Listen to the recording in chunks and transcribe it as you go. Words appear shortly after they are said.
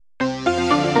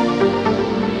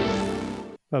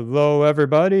Hello,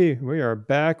 everybody. We are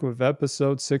back with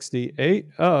episode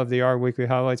 68 of the Our Weekly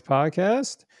Highlights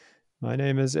podcast. My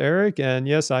name is Eric, and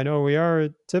yes, I know we are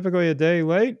typically a day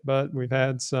late, but we've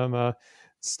had some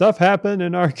stuff happen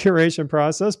in our curation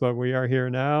process, but we are here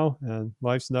now, and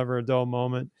life's never a dull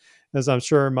moment, as I'm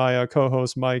sure my co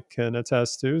host Mike can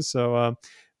attest to. So,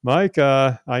 Mike,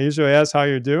 I usually ask how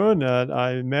you're doing.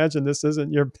 I imagine this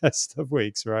isn't your best of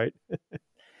weeks, right?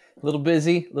 A little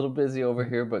busy over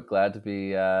here, but glad to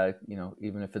be,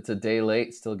 even if it's a day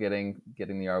late, still getting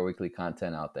the our weekly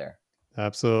content out there.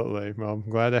 Absolutely. Well, I'm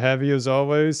glad to have you as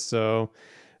always. So,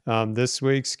 this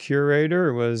week's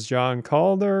curator was John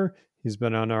Calder. He's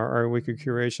been on our weekly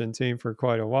curation team for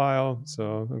quite a while.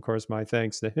 So, of course, my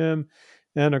thanks to him.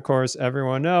 And, of course,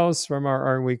 everyone else from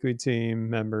our weekly team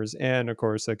members, and, of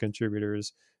course, the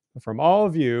contributors from all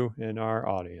of you in our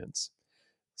audience.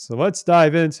 So, let's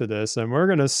dive into this. And we're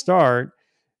going to start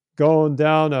going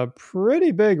down a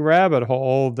pretty big rabbit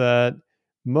hole that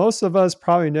most of us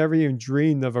probably never even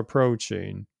dreamed of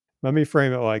approaching. Let me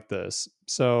frame it like this.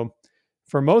 So,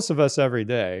 for most of us every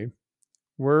day,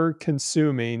 we're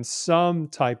consuming some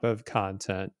type of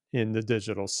content in the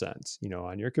digital sense,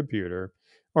 on your computer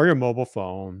or your mobile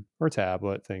phone or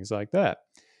tablet, things like that.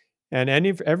 And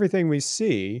everything we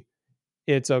see,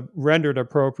 it's rendered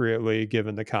appropriately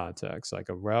given the context. Like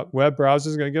a web browser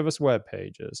is going to give us web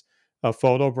pages. A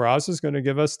photo browser is going to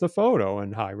give us the photo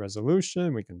in high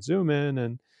resolution. We can zoom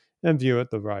in and view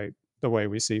it the way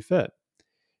we see fit.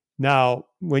 Now,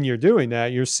 when you're doing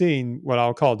that, you're seeing what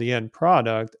I'll call the end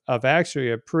product of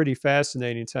actually a pretty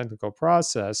fascinating technical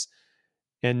process.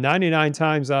 And 99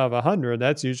 times out of 100,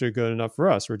 that's usually good enough for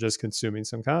us. We're just consuming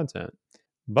some content.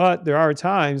 But there are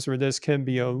times where this can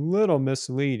be a little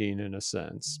misleading in a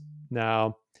sense.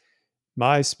 Now,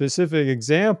 my specific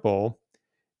example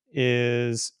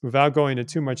is, without going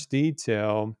into too much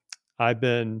detail, I've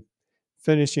been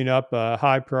finishing up a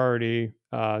high priority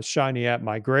Shiny app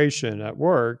migration at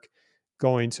work,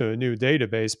 going to a new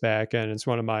database backend. It's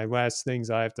one of my last things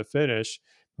I have to finish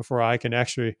before I can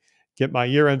actually get my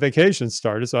year end vacation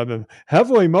started. So I've been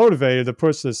heavily motivated to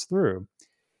push this through.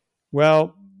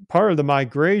 Well, part of the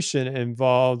migration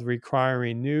involved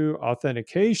requiring new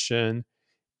authentication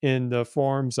in the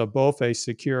forms of both a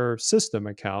secure system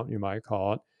account, you might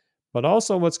call it, but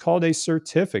also what's called a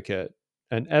certificate,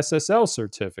 an SSL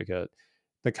certificate.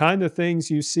 The kind of things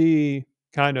you see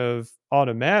kind of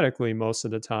automatically most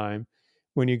of the time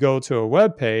when you go to a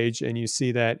web page and you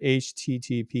see that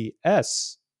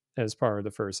HTTPS as part of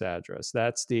the first address.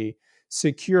 That's the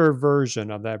secure version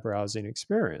of that browsing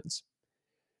experience.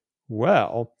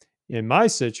 Well, in my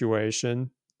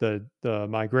situation, the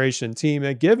migration team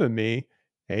had given me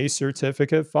a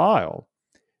certificate file.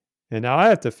 And now I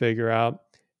have to figure out,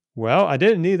 well, I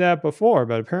didn't need that before,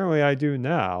 but apparently I do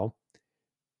now.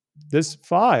 This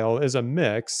file is a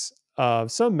mix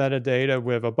of some metadata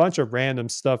with a bunch of random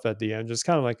stuff at the end, just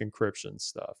kind of like encryption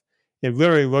stuff. It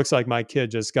literally looks like my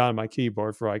kid just got on my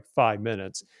keyboard for like 5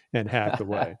 minutes and hacked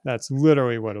away. That's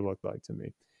literally what it looked like to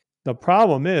me. The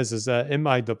problem is that in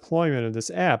my deployment of this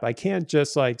app, I can't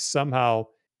just like somehow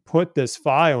put this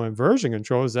file in version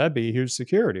controls. That'd be a huge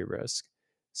security risk.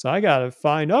 So I got to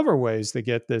find other ways to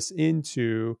get this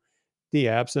into the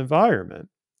app's environment.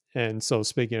 And so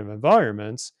speaking of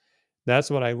environments, that's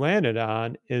what I landed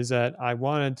on, is that I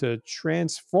wanted to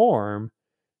transform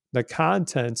the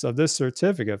contents of this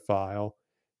certificate file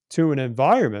to an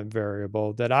environment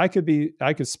variable that I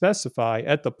could specify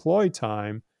at deploy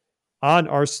time on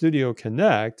RStudio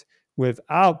Connect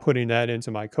without putting that into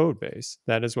my code base.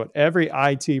 That is what every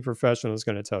IT professional is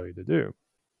going to tell you to do.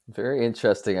 Very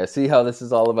interesting. I see how this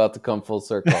is all about to come full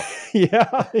circle.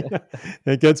 Yeah,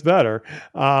 it gets better.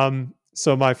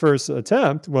 So my first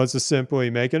attempt was to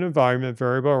simply make an environment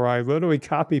variable where I literally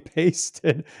copy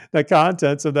pasted the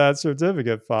contents of that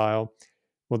certificate file.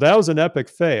 Well, that was an epic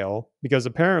fail because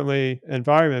apparently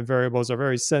environment variables are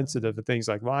very sensitive to things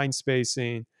like line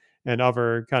spacing and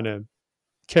other kind of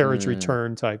carriage Mm,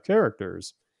 return type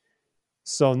characters.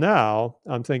 So now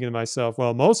I'm thinking to myself,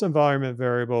 well, most environment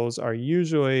variables are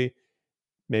usually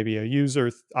maybe a user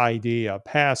ID, a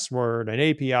password, an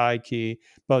API key,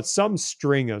 but some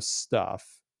string of stuff.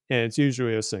 And it's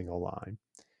usually a single line.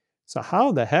 So,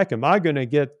 how the heck am I going to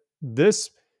get this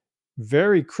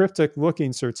very cryptic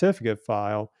looking certificate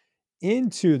file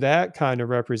into that kind of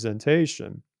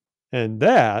representation? And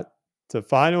that, to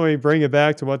finally bring it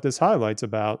back to what this highlights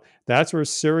about, that's where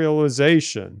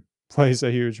serialization plays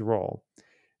a huge role.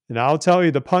 And I'll tell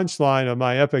you the punchline of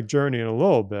my epic journey in a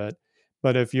little bit.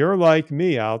 But if you're like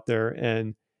me out there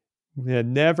and had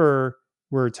never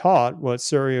were taught what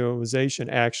serialization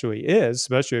actually is,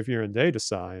 especially if you're in data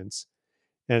science,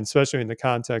 and especially in the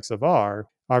context of R,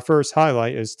 our first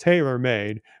highlight is tailor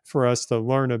made for us to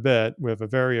learn a bit with a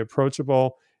very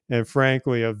approachable and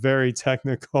frankly a very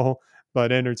technical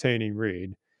but entertaining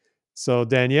read. So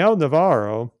Danielle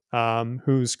Navarro,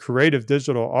 whose creative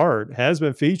digital art has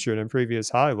been featured in previous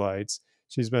highlights,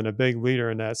 she's been a big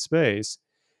leader in that space.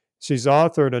 She's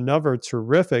authored another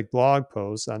terrific blog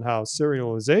post on how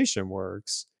serialization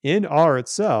works in R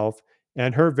itself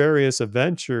and her various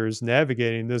adventures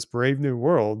navigating this brave new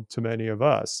world to many of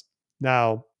us.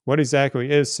 Now, what exactly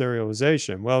is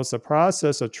serialization? Well, it's the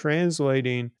process of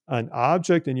translating an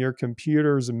object in your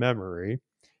computer's memory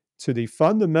to the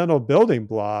fundamental building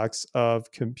blocks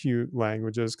of compute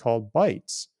languages called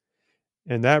bytes.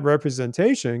 And that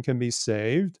representation can be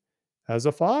saved as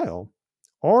a file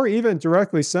or even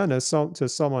directly sent to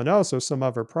someone else or some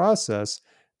other process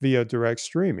via direct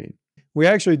streaming. We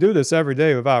actually do this every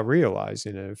day without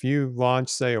realizing it. If you launch,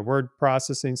 say, a word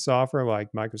processing software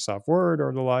like Microsoft Word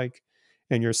or the like,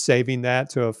 and you're saving that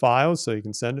to a file so you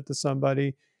can send it to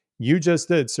somebody, you just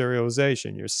did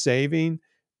serialization. You're saving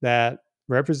that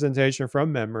representation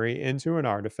from memory into an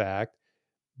artifact,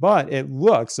 but it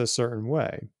looks a certain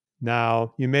way.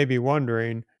 Now, you may be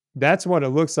wondering, that's what it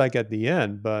looks like at the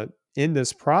end, but in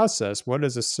this process, what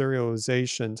does a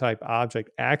serialization type object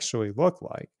actually look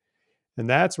like? And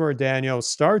that's where Danielle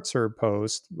starts her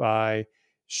post by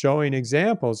showing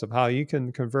examples of how you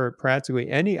can convert practically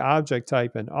any object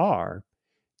type in R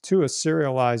to a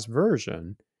serialized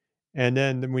version. And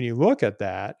then when you look at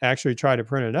that, actually try to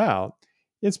print it out,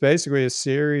 it's basically a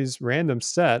series, random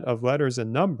set of letters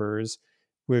and numbers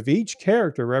with each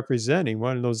character representing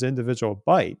one of those individual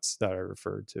bytes that I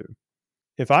referred to.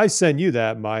 If I send you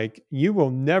that, Mike, you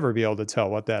will never be able to tell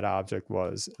what that object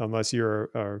was unless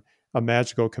you're a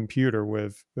magical computer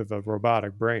with a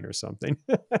robotic brain or something.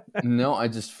 No, I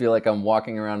just feel like I'm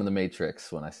walking around in the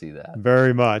Matrix when I see that.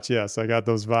 Very much. Yes, I got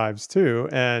those vibes too.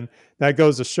 And that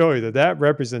goes to show you that that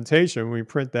representation, when we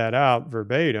print that out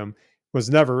verbatim, was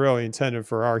never really intended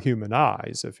for our human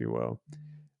eyes, if you will.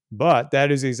 But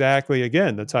that is exactly,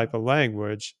 again, the type of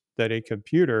language that a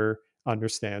computer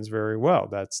understands very well.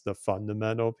 That's the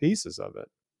fundamental pieces of it.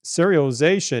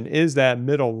 Serialization is that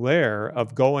middle layer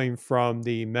of going from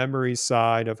the memory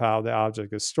side of how the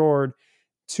object is stored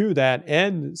to that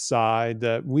end side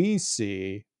that we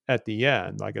see at the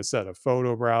end. Like I said, a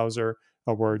photo browser,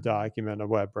 a Word document, a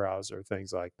web browser,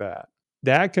 things like that.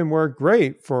 That can work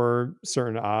great for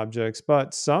certain objects,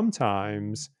 but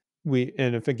sometimes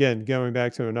and if again, going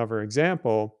back to another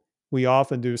example, we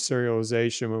often do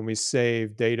serialization when we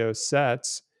save data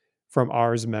sets from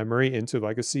R's memory into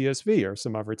like a CSV or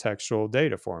some other textual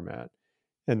data format.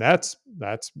 And that's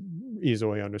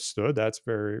easily understood. That's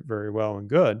very, very well and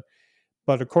good.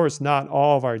 But of course, not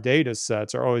all of our data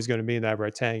sets are always going to be in that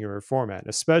rectangular format,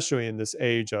 especially in this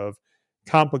age of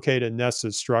complicated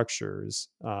nested structures,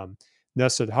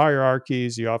 nested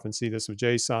hierarchies. You often see this with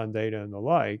JSON data and the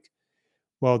like.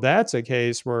 Well, that's a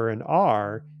case where in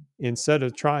R, instead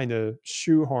of trying to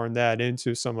shoehorn that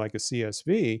into something like a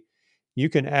CSV, you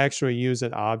can actually use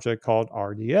an object called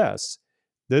RDS.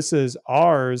 This is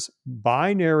R's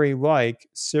binary like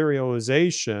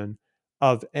serialization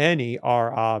of any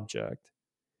R object.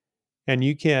 And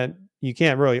you can't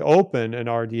really open an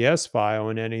RDS file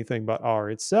in anything but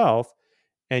R itself,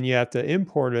 and you have to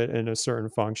import it in a certain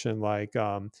function like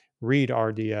read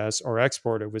RDS or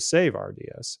export it with save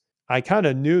RDS. I kind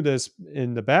of knew this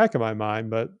in the back of my mind,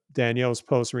 but Danielle's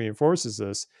post reinforces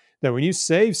this, that when you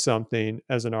save something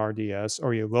as an RDS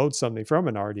or you load something from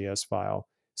an RDS file,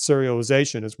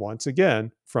 serialization is once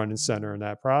again front and center in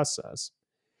that process.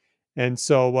 And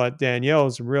so, what Danielle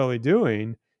is really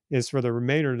doing is for the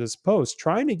remainder of this post,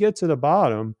 trying to get to the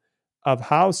bottom of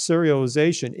how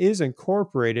serialization is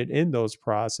incorporated in those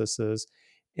processes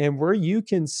and where you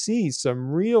can see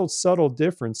some real subtle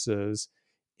differences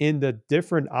in the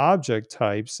different object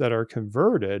types that are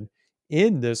converted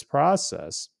in this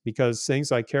process. Because things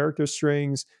like character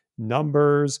strings,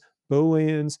 numbers,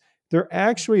 booleans, they're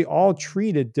actually all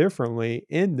treated differently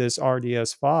in this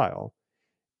RDS file.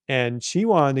 And she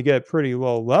wanted to get pretty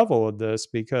low level of this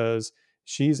because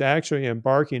she's actually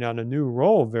embarking on a new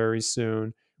role very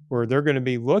soon where they're going to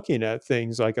be looking at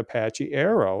things like Apache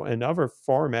Arrow and other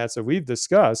formats that we've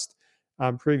discussed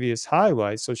on previous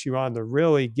highlights. So she wanted to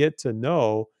really get to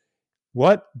know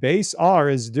what base R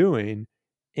is doing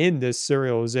in this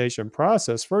serialization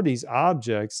process for these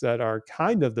objects that are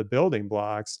kind of the building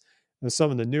blocks of some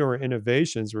of the newer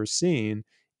innovations we're seeing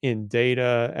in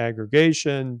data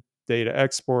aggregation, data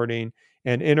exporting,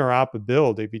 and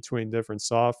interoperability between different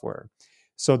software.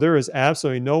 So there is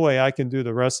absolutely no way I can do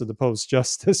the rest of the post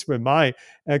justice with my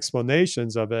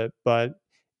explanations of it, but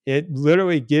it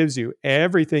literally gives you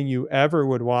everything you ever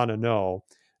would want to know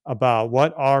about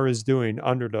what R is doing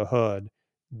under the hood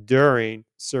during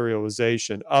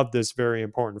serialization of this very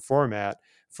important format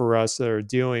for us that are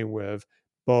dealing with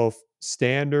both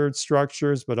standard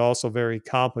structures, but also very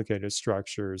complicated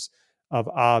structures of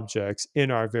objects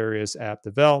in our various app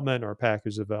development or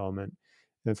package development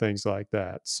and things like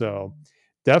that. So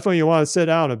definitely you want to sit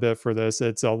down a bit for this.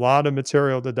 It's a lot of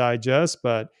material to digest,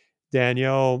 but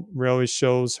Danielle really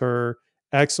shows her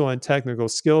excellent technical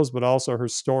skills, but also her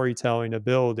storytelling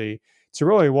ability to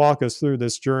really walk us through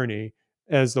this journey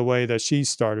as the way that she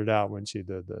started out when she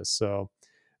did this. So,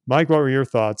 Mike, what were your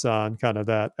thoughts on kind of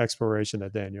that exploration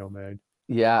that Danielle made?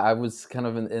 Yeah, I was kind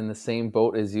of in the same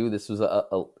boat as you. This was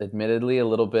admittedly a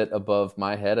little bit above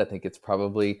my head. I think it's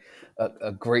probably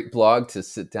a great blog to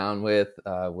sit down with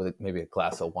maybe a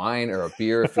glass of wine or a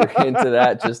beer if you're into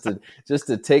that, just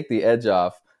to take the edge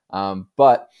off.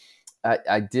 But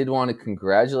I did want to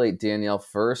congratulate Danielle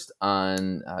first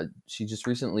on she just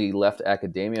recently left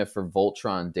academia for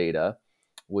Voltron Data,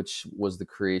 which was the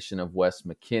creation of Wes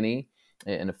McKinney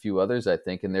and a few others, I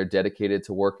think, and they're dedicated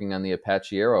to working on the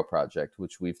Apache Arrow project,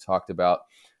 which we've talked about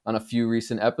on a few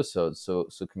recent episodes. So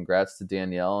congrats to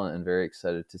Danielle, and very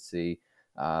excited to see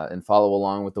and follow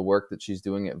along with the work that she's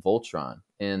doing at Voltron.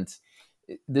 And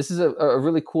this is a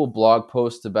really cool blog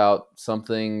post about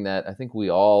something that I think we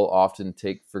all often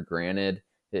take for granted.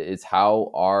 It's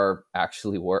how R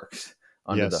actually works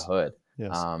under the Yes. hood.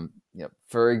 Yes.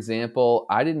 For example,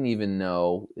 I didn't even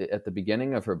know at the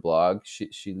beginning of her blog,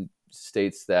 she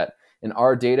states that an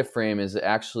R data frame is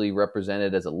actually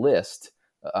represented as a list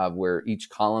where each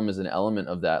column is an element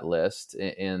of that list,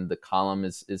 and the column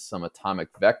is some atomic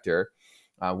vector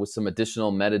with some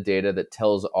additional metadata that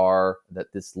tells R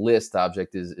that this list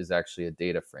object is actually a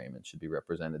data frame and should be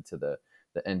represented to the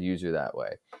end user that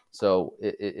way. So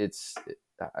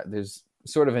there's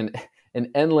sort of an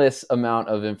endless amount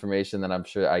of information that I'm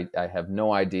sure I have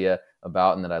no idea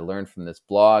about and that I learned from this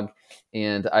blog.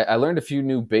 And I learned a few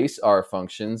new base R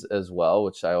functions as well,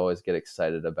 which I always get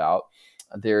excited about.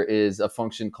 There is a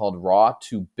function called raw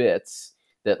to bits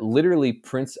that literally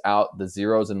prints out the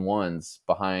zeros and ones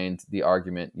behind the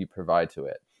argument you provide to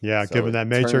it. Yeah, So giving it that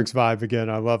Matrix vibe again.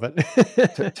 I love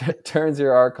it. turns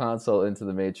your R console into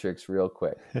the Matrix real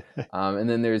quick. And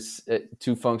then there's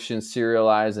two functions,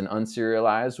 serialize and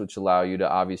unserialize, which allow you to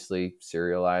obviously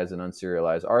serialize and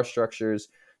unserialize R structures.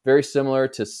 Very similar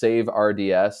to save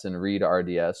RDS and read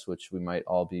RDS, which we might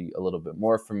all be a little bit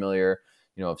more familiar,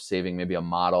 of saving maybe a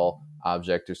model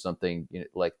object or something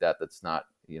like that that's not,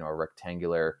 a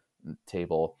rectangular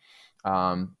table.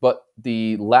 But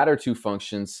the latter two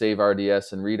functions, save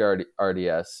RDS and read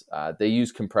RDS, they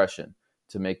use compression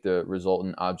to make the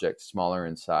resultant object smaller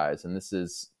in size. And this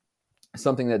is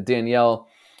something that Danielle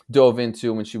dove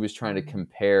into when she was trying to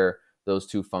compare those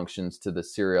two functions to the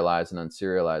serialized and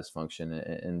unserialized function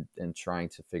and trying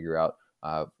to figure out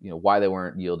why they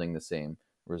weren't yielding the same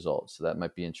results. So that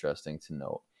might be interesting to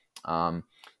note.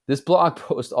 This blog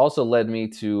post also led me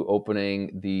to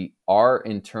opening the R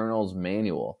internals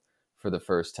manual for the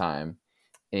first time.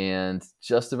 And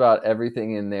just about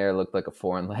everything in there looked like a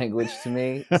foreign language to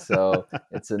me. So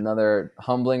it's another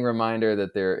humbling reminder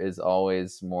that there is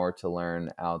always more to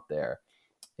learn out there.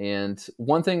 And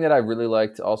one thing that I really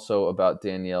liked also about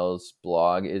Danielle's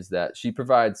blog is that she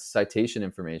provides citation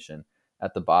information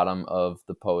at the bottom of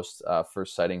the post for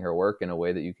citing her work in a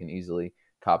way that you can easily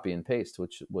copy and paste,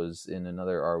 which was in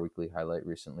another R Weekly highlight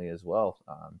recently as well.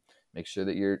 Make sure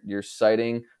that you're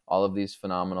citing all of these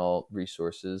phenomenal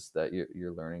resources that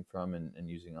you're learning from and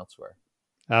using elsewhere.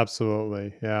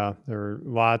 Absolutely. Yeah. There are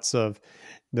lots of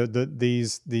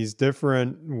these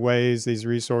different ways these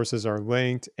resources are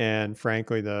linked, and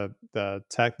frankly the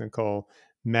technical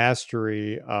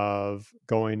mastery of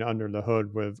going under the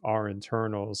hood with our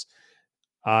internals.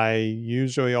 I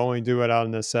usually only do it out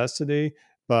of necessity,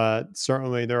 but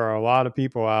certainly there are a lot of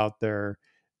people out there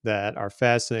that are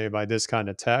fascinated by this kind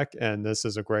of tech, and this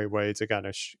is a great way to kind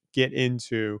of get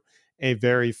into a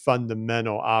very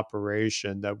fundamental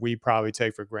operation that we probably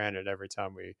take for granted every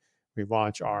time we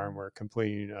launch R and we're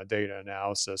completing a data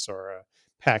analysis or a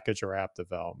package or app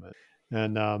development.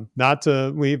 And not to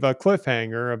leave a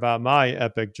cliffhanger about my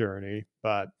epic journey,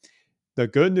 but the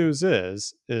good news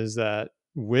is that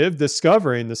with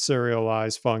discovering the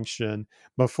serialized function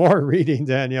before reading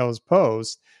Danielle's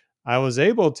post, I was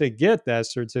able to get that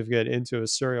certificate into a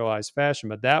serialized fashion,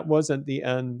 but that wasn't the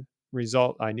end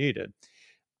result I needed.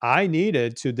 I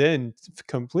needed to then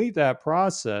complete that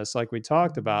process, like we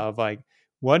talked about, of like,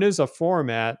 what is a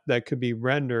format that could be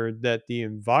rendered that the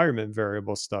environment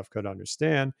variable stuff could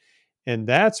understand? And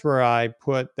that's where I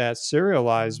put that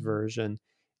serialized version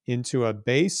into a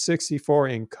base 64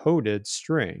 encoded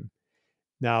string.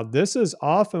 Now, this is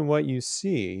often what you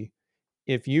see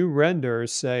if you render,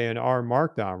 say, an R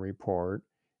Markdown report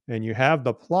and you have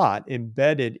the plot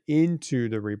embedded into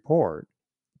the report.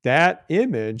 That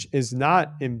image is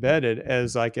not embedded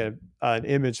as like an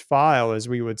image file as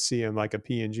we would see in like a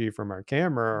PNG from our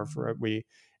camera or for we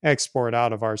export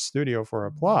out of our studio for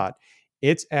a plot.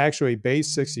 It's actually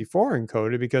base 64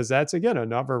 encoded because that's again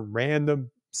another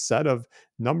random set of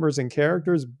numbers and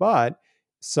characters, but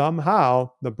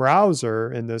somehow the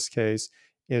browser in this case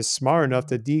is smart enough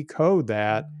to decode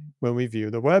that when we view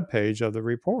the web page of the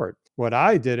report. What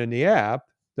I did in the app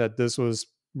that this was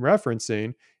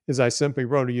referencing is I simply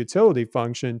wrote a utility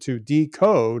function to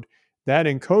decode that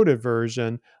encoded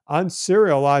version,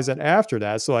 unserialize it after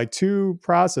that. So like two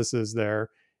processes there.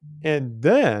 And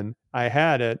then I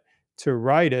had it to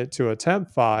write it to a temp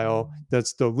file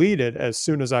that's deleted as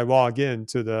soon as I log in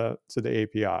to the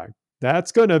API.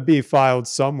 That's going to be filed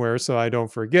somewhere so I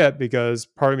don't forget, because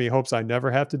part of me hopes I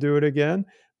never have to do it again.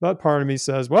 But part of me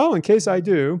says, well, in case I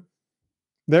do,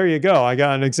 there you go. I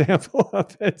got an example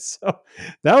of it. So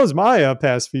that was my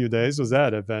past few days, was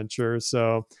that adventure.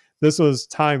 So this was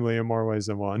timely in more ways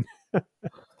than one.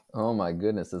 Oh my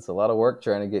goodness, it's a lot of work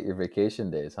trying to get your vacation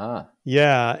days, huh?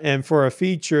 Yeah, and for a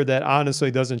feature that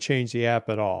honestly doesn't change the app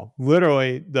at all.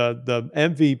 Literally, the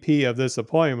MVP of this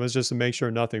deployment was just to make sure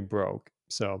nothing broke.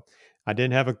 So I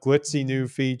didn't have a glitzy new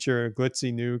feature, a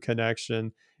glitzy new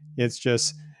connection. It's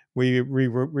just we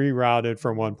rerouted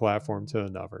from one platform to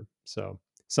another. So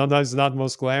sometimes it's not the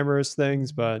most glamorous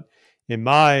things, but in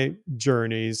my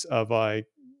journeys of like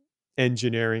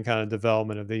engineering kind of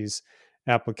development of these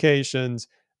applications,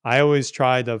 I always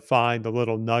try to find the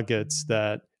little nuggets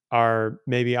that are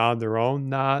maybe on their own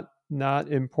not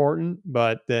important,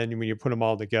 but then when you put them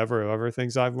all together, other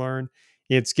things I've learned,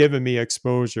 it's given me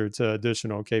exposure to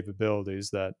additional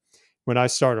capabilities that when I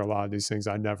started a lot of these things,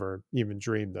 I never even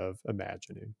dreamed of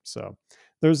imagining. So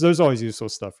there's always useful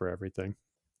stuff for everything.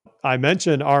 I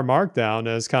mentioned R Markdown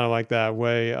as kind of like that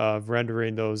way of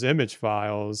rendering those image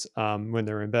files when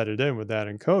they're embedded in with that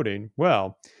encoding.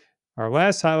 Well, our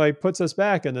last highlight puts us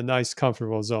back in the nice,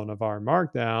 comfortable zone of R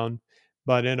Markdown,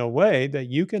 but in a way that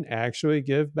you can actually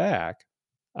give back.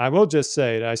 I will just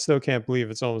say that I still can't believe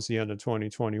it's almost the end of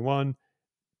 2021.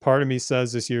 Part of me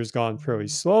says this year's gone pretty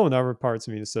slow, and other parts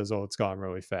of me says, oh, it's gone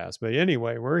really fast. But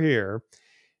anyway, we're here.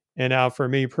 And now, for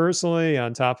me personally,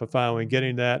 on top of finally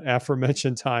getting that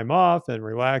aforementioned time off and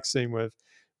relaxing with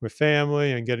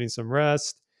family and getting some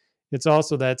rest, it's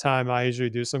also that time I usually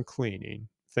do some cleaning.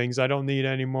 Things I don't need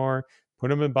anymore, put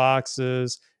them in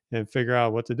boxes and figure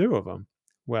out what to do with them.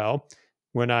 Well,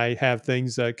 when I have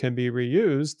things that can be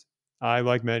reused, I,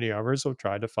 like many others, will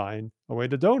try to find a way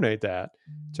to donate that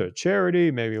to a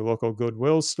charity, maybe a local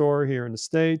Goodwill store here in the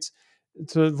States,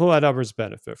 to let others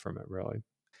benefit from it, really.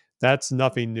 That's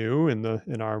nothing new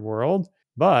in our world.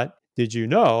 But did you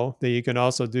know that you can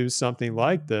also do something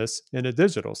like this in a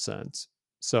digital sense?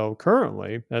 So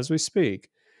currently, as we speak,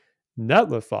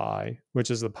 Netlify, which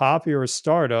is the popular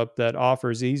startup that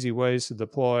offers easy ways to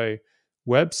deploy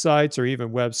websites or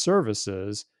even web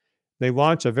services, they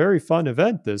launch a very fun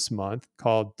event this month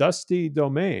called Dusty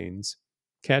Domains.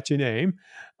 Catchy name,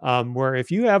 where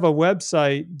if you have a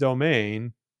website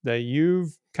domain that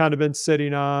you've kind of been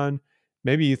sitting on,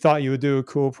 maybe you thought you would do a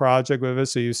cool project with it,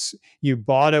 so you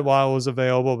bought it while it was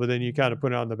available, but then you kind of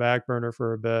put it on the back burner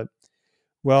for a bit.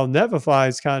 Well, Netlify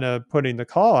is kind of putting the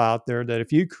call out there that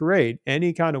if you create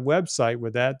any kind of website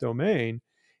with that domain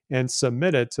and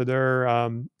submit it to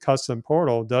their custom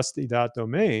portal,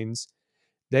 dusty.domains,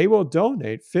 they will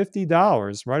donate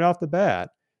 $50 right off the bat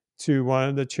to one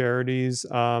of the charities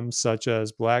such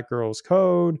as Black Girls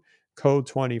Code, Code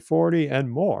 2040,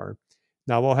 and more.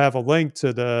 Now we'll have a link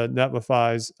to the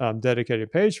Netlify's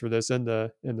dedicated page for this in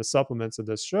the supplements of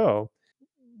this show.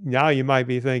 Now you might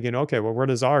be thinking, okay, well, where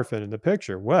does R fit in the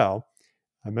picture? Well,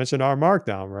 I mentioned R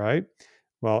Markdown, right?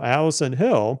 Well, Allison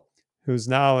Hill, who's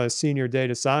now a senior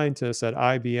data scientist at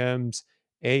IBM's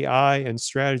AI and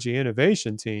strategy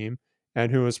innovation team,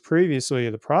 and who was previously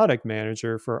the product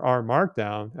manager for R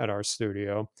Markdown at our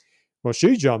studio, well,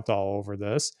 she jumped all over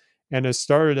this and has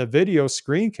started a video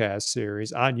screencast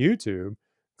series on YouTube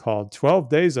called 12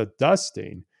 Days of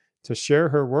Dusting to share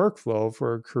her workflow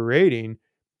for creating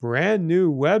brand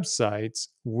new websites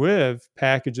with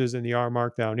packages in the R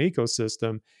Markdown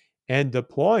ecosystem and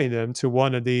deploying them to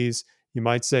one of these, you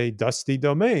might say, dusty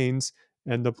domains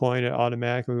and deploying it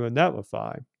automatically with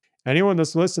Netlify. Anyone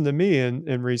that's listened to me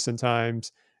in recent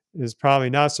times is probably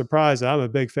not surprised that I'm a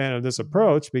big fan of this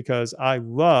approach because I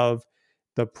love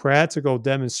the practical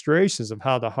demonstrations of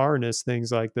how to harness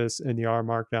things like this in the R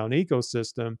Markdown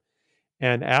ecosystem.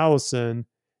 And Allison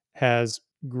has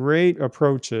great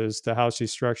approaches to how she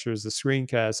structures the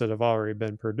screencasts that have already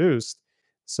been produced,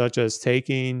 such as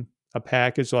taking a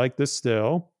package like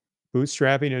Distill,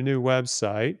 bootstrapping a new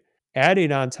website,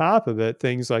 adding on top of it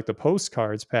things like the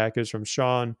postcards package from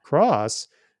Sean Cross,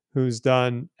 who's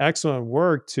done excellent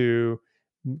work to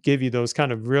give you those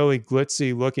kind of really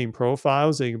glitzy looking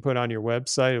profiles that you can put on your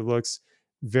website. It looks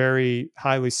very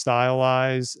highly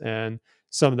stylized, and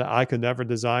some that I could never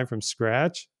design from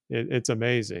scratch. It's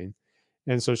amazing.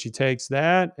 And so she takes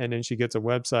that and then she gets a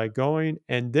website going.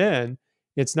 And then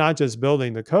it's not just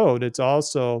building the code, it's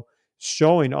also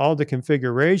showing all the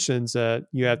configurations that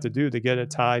you have to do to get it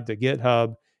tied to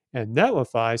GitHub and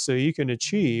Netlify so you can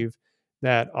achieve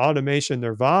that automation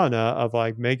nirvana of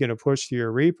like making a push to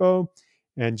your repo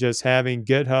and just having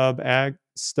GitHub act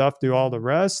stuff do all the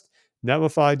rest,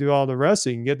 Netlify do all the rest,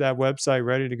 so you can get that website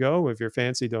ready to go with your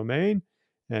fancy domain,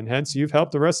 and hence you've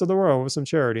helped the rest of the world with some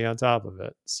charity on top of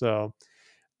it. So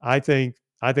I think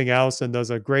Allison does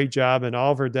a great job in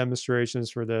all of her demonstrations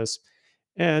for this.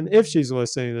 And if she's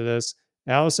listening to this,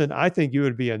 Allison, I think you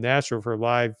would be a natural for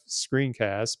live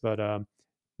screencasts, but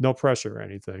no pressure or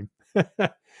anything.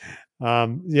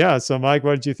 Yeah. So, Mike,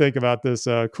 what did you think about this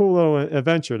cool little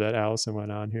adventure that Allison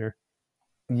went on here?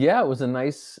 Yeah, it was a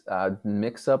nice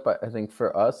mix up, I think,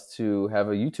 for us to have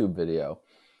a YouTube video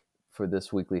for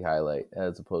this weekly highlight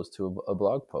as opposed to a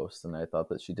blog post. And I thought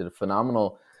that she did a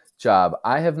phenomenal job.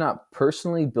 I have not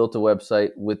personally built a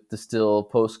website with Distill,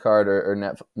 Postcard, or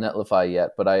Netlify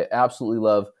yet, but I absolutely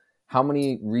love how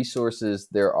many resources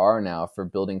there are now for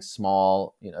building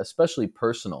small, especially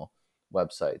personal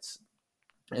websites.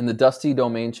 And the Dusty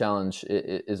Domain Challenge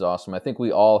is awesome. I think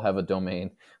we all have a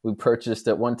domain we purchased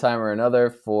at one time or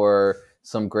another for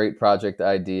some great project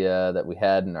idea that we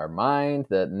had in our mind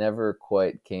that never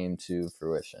quite came to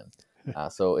fruition.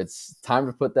 So it's time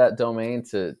to put that domain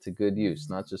to good use,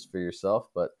 not just for yourself,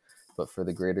 but for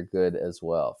the greater good as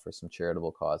well, for some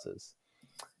charitable causes.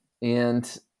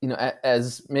 And,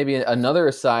 as maybe another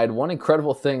aside, one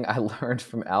incredible thing I learned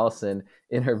from Allison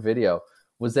in her video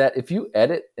was that if you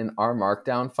edit an R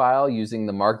Markdown file using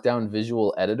the Markdown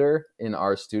visual editor in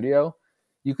RStudio,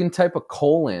 you can type a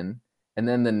colon and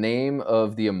then the name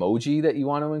of the emoji that you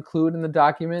want to include in the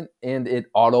document, and it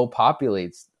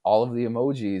auto-populates all of the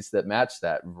emojis that match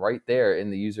that right there in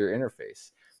the user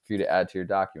interface for you to add to your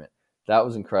document. That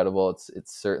was incredible.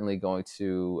 It's certainly going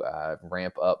to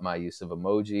ramp up my use of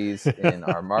emojis in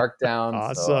our Markdown.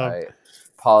 Awesome. So I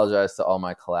apologize to all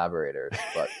my collaborators,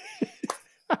 but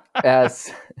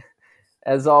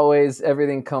as always,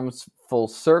 everything comes full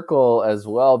circle as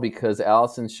well, because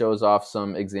Allison shows off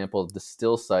some example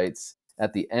Distill sites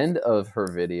at the end of her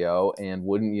video, and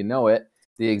wouldn't you know it,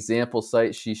 the example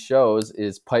site she shows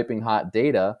is Piping Hot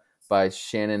Data by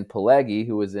Shannon Pelleggi,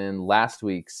 who was in last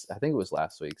week's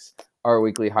Our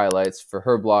Weekly Highlights for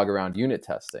her blog around unit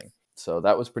testing. So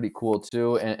that was pretty cool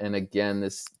too. And again,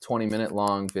 this 20-minute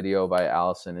long video by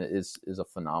Allison is a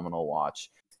phenomenal watch.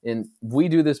 And we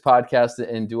do this podcast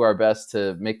and do our best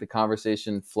to make the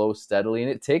conversation flow steadily.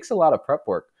 And it takes a lot of prep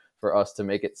work for us to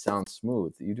make it sound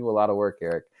smooth. You do a lot of work,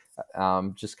 Eric,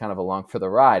 just kind of along for the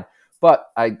ride.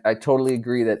 But I totally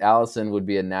agree that Allison would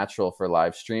be a natural for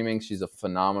live streaming. She's a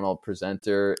phenomenal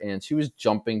presenter, and she was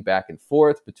jumping back and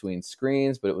forth between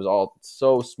screens, but it was all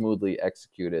so smoothly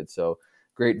executed. So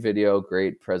great video,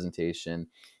 great presentation.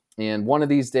 And one of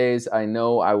these days, I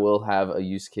know I will have a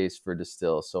use case for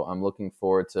Distill. So I'm looking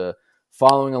forward to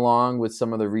following along with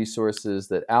some of the resources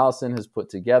that Allison has put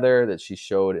together that she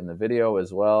showed in the video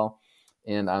as well.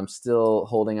 And I'm still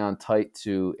holding on tight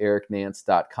to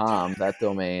ericnance.com, that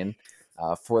domain,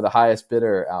 for the highest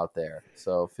bidder out there.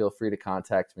 So feel free to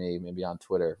contact me, maybe on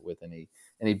Twitter, with any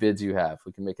bids you have.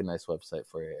 We can make a nice website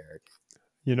for you, Eric.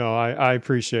 I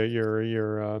appreciate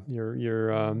your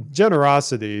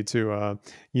generosity to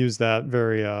use that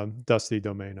very dusty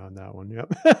domain on that one.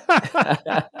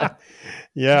 Yep.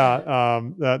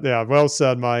 Yeah. Well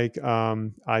said, Mike.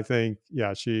 I think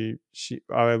she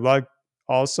I like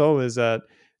also is that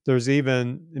there's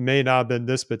even, it may not have been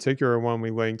this particular one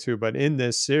we linked to, but in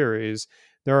this series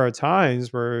there are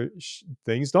times where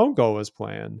things don't go as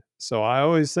planned. So I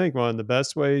always think one of the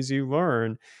best ways you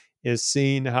learn is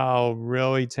seeing how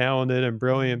really talented and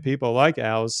brilliant people like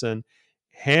Allison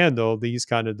handle these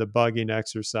kind of debugging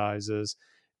exercises.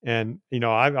 And,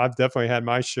 I've definitely had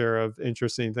my share of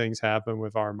interesting things happen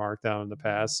with R Markdown in the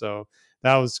past. So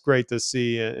that was great to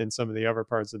see in some of the other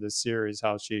parts of this series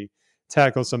how she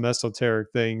tackled some esoteric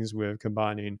things with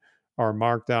combining R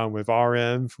Markdown with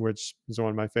RM, which is one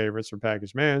of my favorites for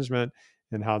package management,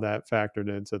 and how that factored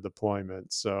into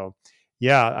deployment. So,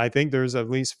 yeah, I think there's at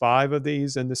least 5 of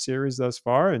these in the series thus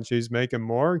far, and she's making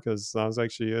more because it sounds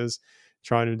like she is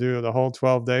trying to do the whole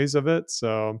 12 days of it.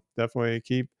 So definitely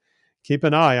keep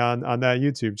an eye on that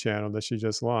YouTube channel that she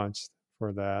just launched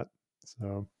for that.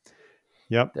 So,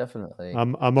 yep. Definitely.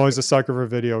 I'm always a sucker for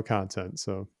video content.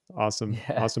 So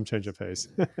Yeah. awesome change of pace.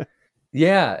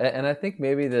 Yeah, and I think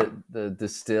maybe the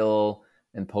Distill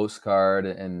and Postcard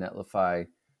and Netlify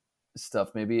stuff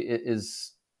maybe it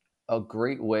is a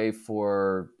great way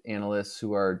for analysts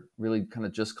who are really kind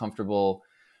of just comfortable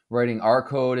writing R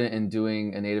code and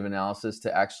doing a native analysis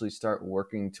to actually start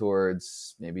working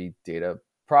towards maybe data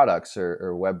products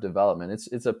or web development.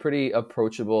 It's a pretty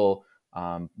approachable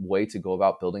way to go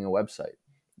about building a website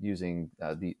using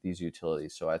these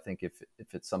utilities. So I think if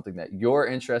it's something that you're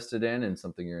interested in and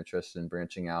something you're interested in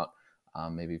branching out,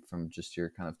 maybe from just your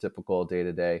kind of typical day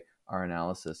to day R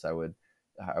analysis, I would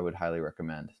highly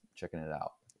recommend checking it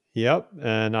out. Yep.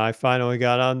 And I finally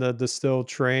got on the Distill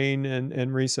train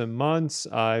in recent months.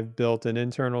 I've built an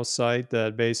internal site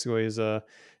that basically is a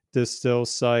Distill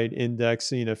site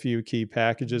indexing a few key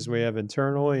packages we have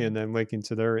internally and then linking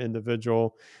to their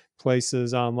individual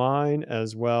places online,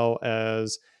 as well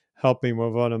as helping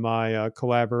with one of my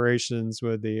collaborations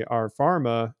with the R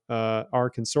Pharma,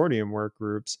 R consortium work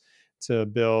groups to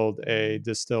build a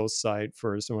Distill site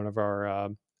for one of our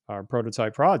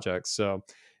prototype projects. So,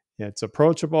 it's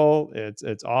approachable,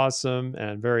 it's awesome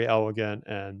and very elegant,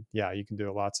 and yeah, you can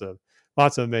do lots of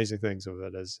amazing things with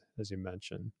it as you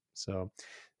mentioned. So,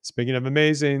 speaking of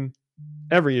amazing,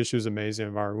 every issue is amazing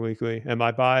of our weekly. Am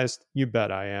I biased? You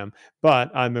bet I am, but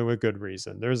I'm in with good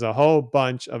reason. There's a whole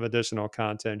bunch of additional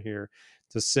content here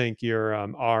to sink your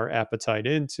R appetite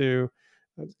into.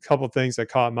 A couple of things that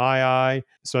caught my eye,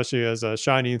 especially as a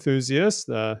Shiny enthusiast.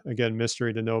 Again,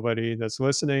 mystery to nobody that's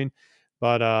listening,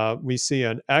 but we see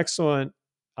an excellent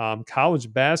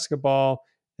college basketball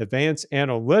advanced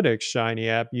analytics Shiny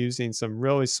app using some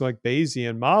really slick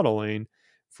Bayesian modeling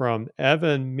from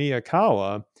Evan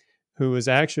Miyakawa, who is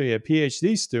actually a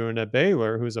PhD student at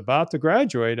Baylor who's about to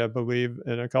graduate, I believe,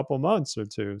 in a couple months or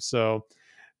two. So,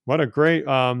 what a great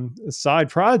side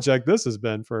project this has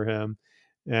been for him.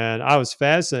 And I was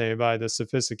fascinated by the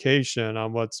sophistication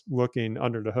on what's looking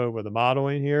under the hood with the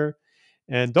modeling here.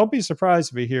 And don't be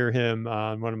surprised if we hear him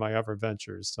on one of my other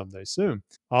ventures someday soon.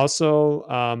 Also,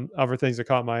 other things that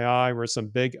caught my eye were some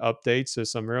big updates to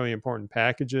some really important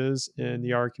packages in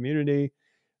the R community,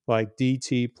 like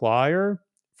dtplyr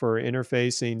for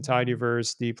interfacing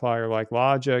tidyverse dplyr like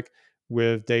logic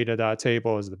with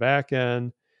data.table as the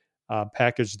backend.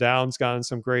 Package down's gotten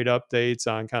some great updates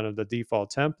on kind of the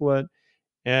default template.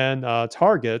 And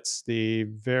Targets, the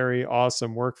very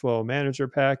awesome workflow manager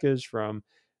package from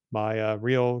my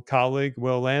real colleague,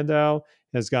 Will Landau,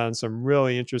 has gotten some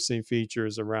really interesting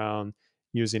features around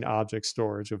using object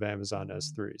storage with Amazon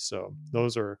S3. So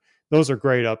those are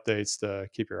great updates to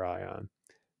keep your eye on.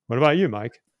 What about you,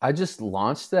 Mike? I just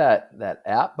launched that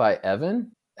app by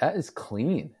Evan. That is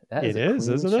clean. That is It a is,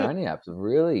 clean isn't it? Shiny app.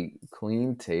 Really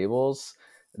clean tables,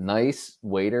 nice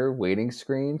waiting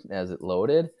screen as it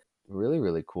loaded. Really,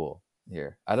 really cool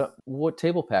here. I don't what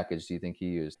table package do you think he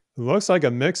used? It looks like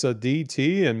a mix of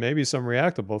DT and maybe some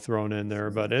Reactable thrown in there,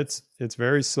 but it's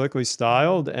very slickly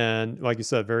styled and, like you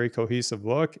said, very cohesive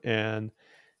look. And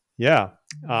yeah,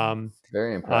 um,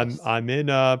 Very impressed. I'm in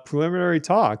preliminary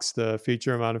talks to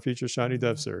feature him on a future Shiny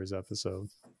Dev Series episode.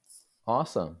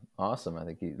 Awesome, awesome. I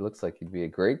think he looks like he'd be a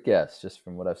great guest, just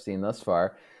from what I've seen thus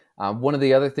far. One of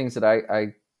the other things that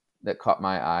I that caught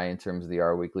my eye in terms of the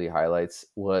R Weekly highlights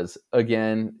was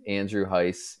again Andrew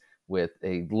Heiss with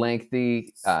a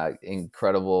lengthy,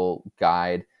 incredible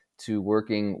guide to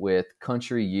working with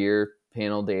country year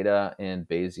panel data and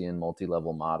Bayesian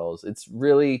multi-level models. It's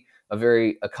really a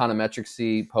very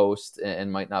econometricsy post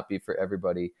and might not be for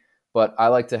everybody, but I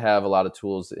like to have a lot of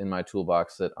tools in my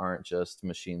toolbox that aren't just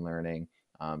machine learning.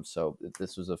 So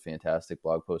this was a fantastic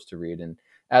blog post to read. And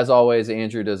as always,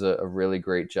 Andrew does a really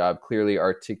great job clearly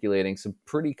articulating some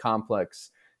pretty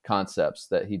complex concepts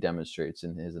that he demonstrates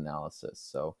in his analysis.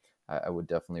 So I would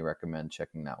definitely recommend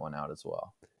checking that one out as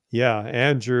well. Yeah,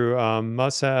 Andrew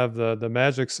must have the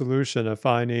magic solution of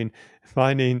finding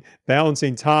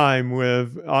balancing time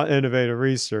with innovative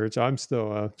research. I'm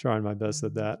still trying my best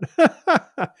at that.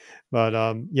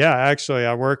 But yeah, actually,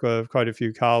 I work with quite a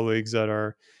few colleagues that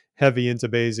are heavy into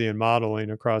Bayesian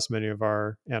modeling across many of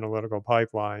our analytical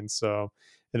pipelines. So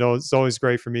it's always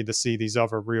great for me to see these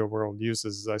other real world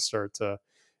uses as I start to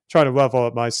try to level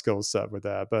up my skill set with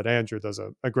that. But Andrew does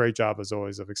a great job, as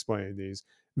always, of explaining these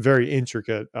very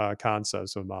intricate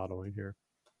concepts of modeling here.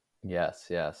 Yes,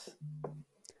 yes.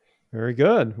 Very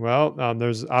good. Well,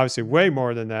 there's obviously way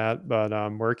more than that, but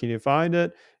where can you find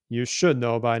it? You should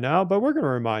know by now, but we're going to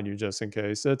remind you just in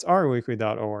case. It's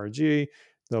ourweekly.org.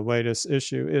 The latest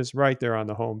issue is right there on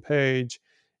the home page.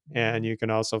 And you can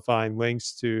also find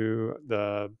links to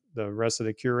the rest of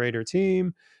the curator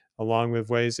team, along with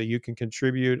ways that you can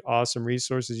contribute awesome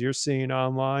resources you're seeing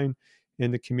online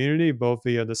in the community, both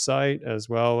via the site as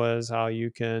well as how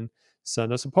you can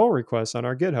send us a pull request on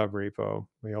our GitHub repo.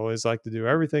 We always like to do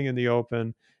everything in the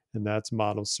open, and that's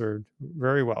model served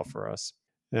very well for us.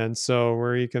 And so,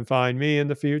 where you can find me in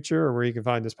the future, or where you can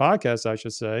find this podcast, I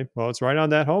should say, well, it's right on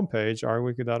that homepage,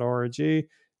 rweekly.org.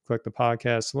 Click the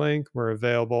podcast link. We're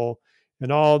available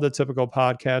in all the typical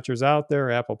podcatchers out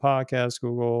there: Apple Podcasts,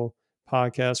 Google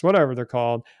Podcasts, whatever they're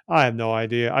called. I have no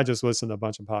idea. I just listen to a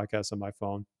bunch of podcasts on my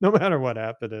phone, no matter what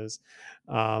app it is.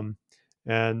 Um,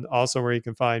 and also, where you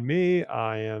can find me,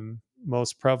 I am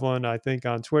most prevalent, I think,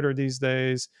 on Twitter these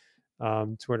days,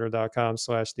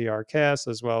 twitter.com/drcast,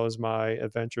 as well as my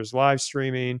adventures live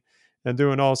streaming and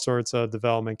doing all sorts of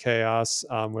development chaos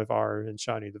with R and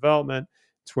Shiny Development,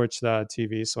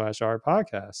 twitch.tv/R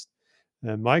podcast.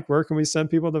 And Mike, where can we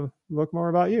send people to look more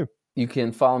about you? You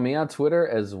can follow me on Twitter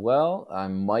as well.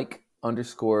 I'm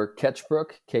Mike_Ketchbrook,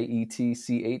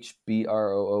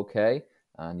 KETCHBROOK.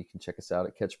 And you can check us out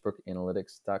at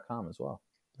ketchbrookanalytics.com as well.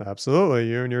 Absolutely.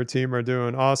 You and your team are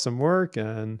doing awesome work,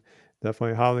 and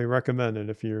definitely highly recommend it.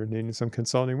 If you're needing some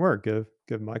consulting work, give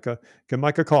Mike a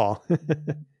call.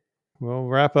 We'll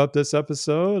wrap up this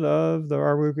episode of the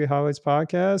Our Weekly Highlights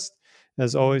podcast.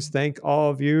 As always, thank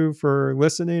all of you for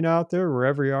listening out there,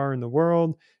 wherever you are in the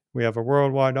world. We have a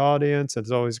worldwide audience.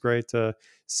 It's always great to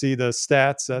see the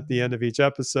stats at the end of each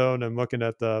episode and looking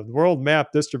at the world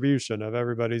map distribution of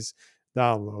everybody's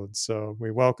downloads. So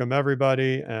we welcome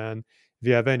everybody. And if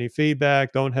you have any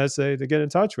feedback, don't hesitate to get in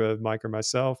touch with Mike or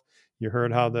myself. You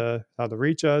heard how to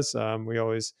reach us. We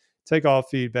always take all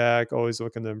feedback, always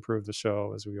looking to improve the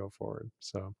show as we go forward.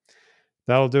 So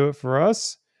that'll do it for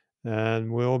us.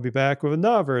 And we'll be back with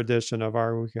another edition of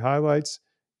our weekly highlights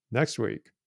next week.